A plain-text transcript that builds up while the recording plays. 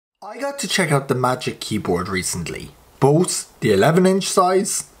I got to check out the Magic Keyboard recently, both the 11-inch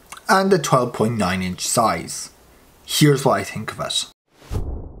size and the 12.9-inch size. Here's what I think of it.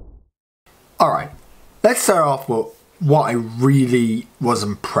 Alright, let's start off with what I really was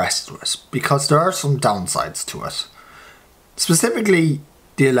impressed with, because there are some downsides to it. Specifically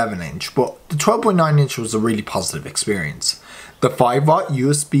the 11-inch, but the 12.9-inch was a really positive experience. The 5-watt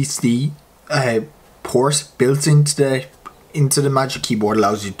USB-C port built into the Magic Keyboard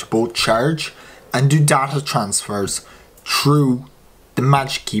allows you to both charge and do data transfers through the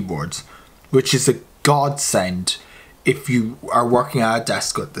Magic Keyboards, which is a godsend if you are working at a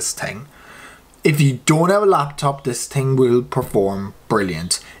desk with this thing. If you don't have a laptop, this thing will perform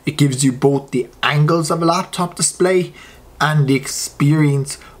brilliant. It gives you both the angles of a laptop display and the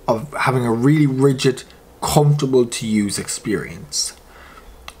experience of having a really rigid, comfortable to use experience.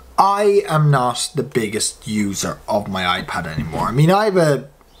 I am not the biggest user of my iPad anymore. I mean, I have a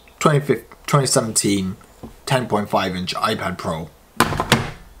 2017 10.5-inch iPad Pro.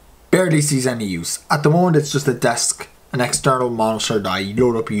 Barely sees any use. At the moment, it's just a desk, an external monitor that I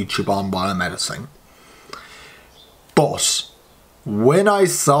load up YouTube on while I'm editing. But when I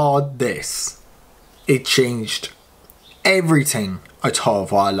saw this, it changed everything I thought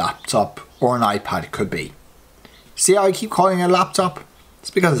of what a laptop or an iPad could be. See how I keep calling it a laptop? It's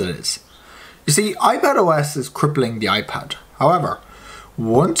because it is. You see, iPadOS is crippling the iPad. However,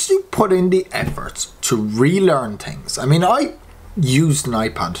 once you put in the effort to relearn things, I mean, I used an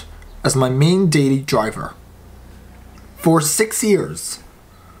iPad as my main daily driver for 6 years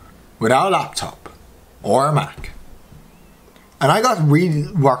without a laptop or a Mac. And I got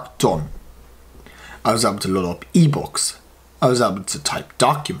real work done. I was able to load up ebooks. I was able to type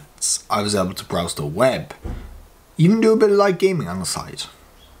documents. I was able to browse the web. Even do a bit of light gaming on the side.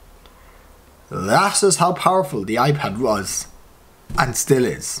 That is how powerful the iPad was, and still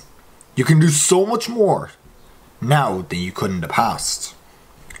is. You can do so much more now than you could in the past.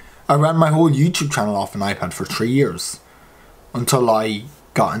 I ran my whole YouTube channel off an iPad for 3 years, until I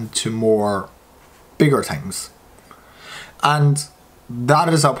got into more bigger things. And that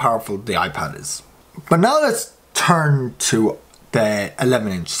is how powerful the iPad is. But now let's turn to the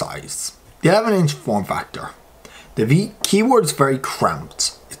 11-inch size. The 11-inch form factor. The keyboard is very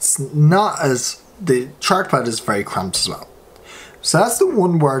cramped. It's not as... the trackpad is very cramped as well. So that's the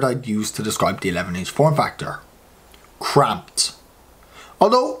one word I'd use to describe the 11-inch form factor. Cramped.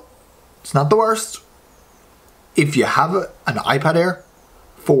 Although, it's not the worst. If you have an iPad Air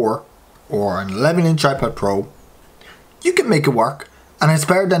 4 or an 11-inch iPad Pro, you can make it work. And it's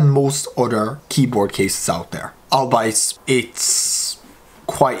better than most other keyboard cases out there. Albeit, it's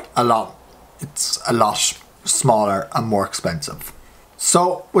quite a lot. It's a lot smaller and more expensive.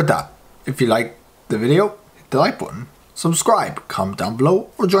 So with that, if you like the video, hit the like button, subscribe, comment down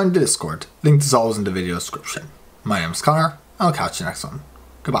below, or join the Discord. Link is always in the video description. My name is Connor, and I'll catch you next one.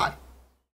 Goodbye.